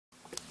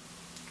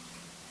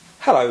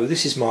Hello,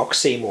 this is Mark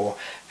Seymour,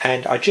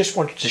 and I just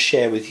wanted to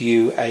share with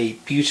you a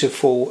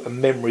beautiful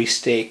memory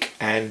stick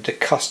and a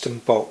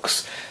custom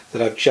box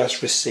that I've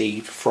just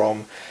received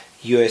from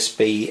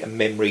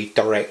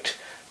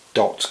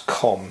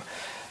usbmemorydirect.com.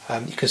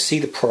 You can see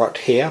the product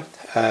here.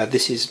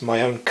 This is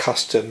my own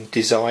custom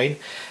design,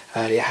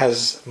 and it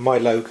has my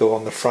logo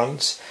on the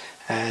front,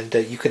 and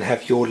you can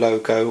have your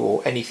logo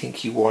or anything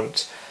you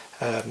want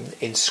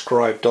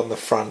inscribed on the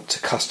front to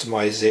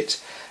customize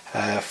it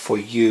for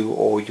you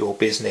or your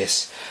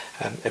business.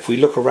 If we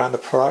look around the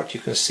product, you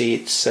can see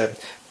it's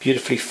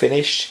beautifully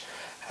finished.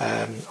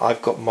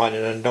 I've got mine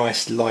in a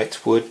nice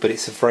light wood, but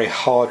it's a very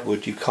hard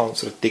wood. You can't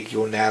sort of dig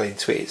your nail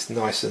into it. It's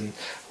nice and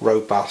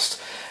robust.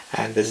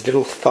 And there's a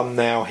little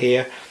thumbnail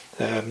here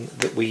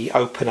that we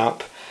open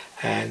up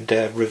and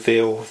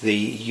reveal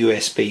the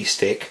USB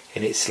stick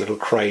in its little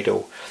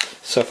cradle.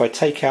 So if I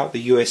take out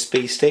the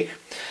USB stick,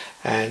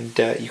 and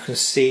you can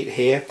see it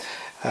here,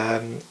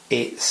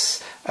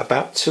 it's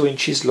about 2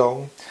 inches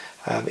long.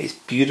 It's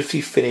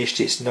beautifully finished.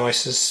 It's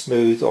nice and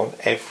smooth on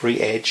every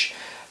edge,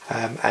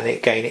 and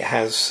again it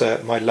has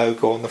my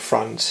logo on the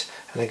front,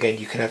 and again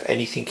you can have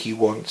anything you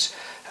want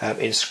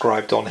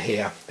inscribed on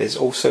here. There's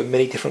also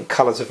many different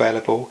colours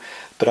available,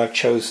 but I've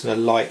chosen a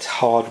light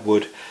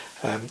hardwood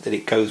that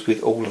it goes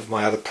with all of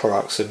my other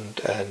products, and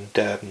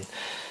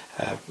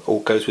all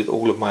goes with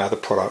all of my other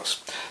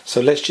products. So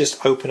let's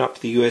just open up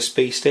the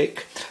USB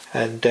stick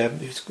and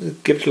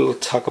give it a little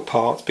tug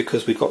apart,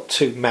 because we've got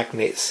 2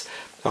 magnets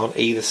on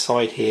either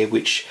side here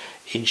which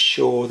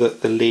ensure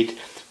that the lid,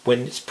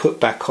 when it's put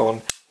back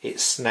on, it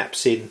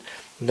snaps in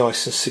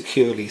nice and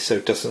securely, so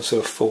it doesn't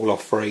sort of fall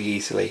off very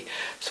easily.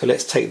 So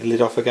let's take the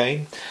lid off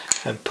again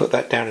and put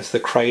that down as the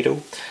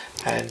cradle,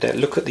 and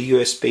look at the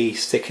USB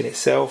stick in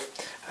itself.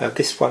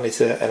 This one is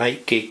an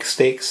 8 gig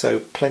stick, so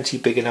plenty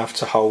big enough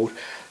to hold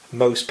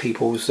most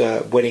people's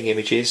wedding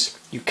images.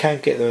 You can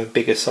get them in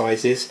bigger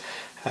sizes,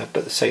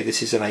 but say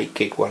this is an 8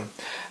 gig one.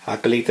 I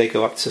believe they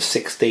go up to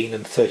 16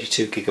 and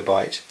 32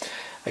 gigabyte.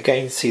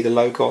 Again, see the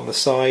logo on the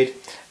side,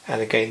 and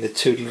again the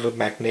 2 little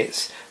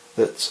magnets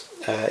that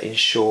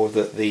ensure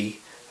that the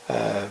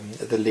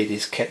lid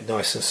is kept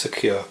nice and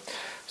secure.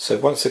 So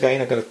once again,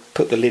 I'm going to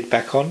put the lid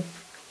back on.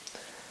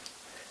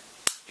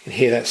 You can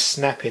hear that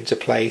snap into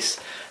place.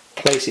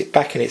 Place it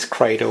back in its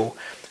cradle,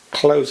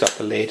 close up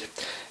the lid,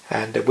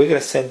 and we're going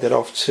to send it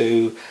off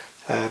to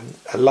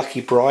a lucky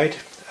bride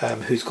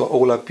who's got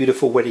all our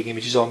beautiful wedding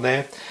images on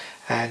there,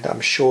 and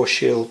I'm sure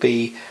she'll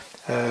be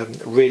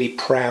really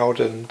proud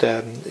and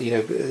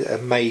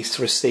amazed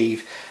to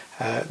receive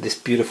this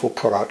beautiful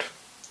product.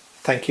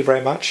 Thank you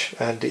very much,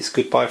 and it's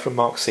goodbye from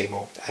Mark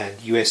Seymour and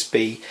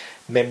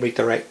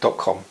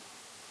usbmemorydirect.com.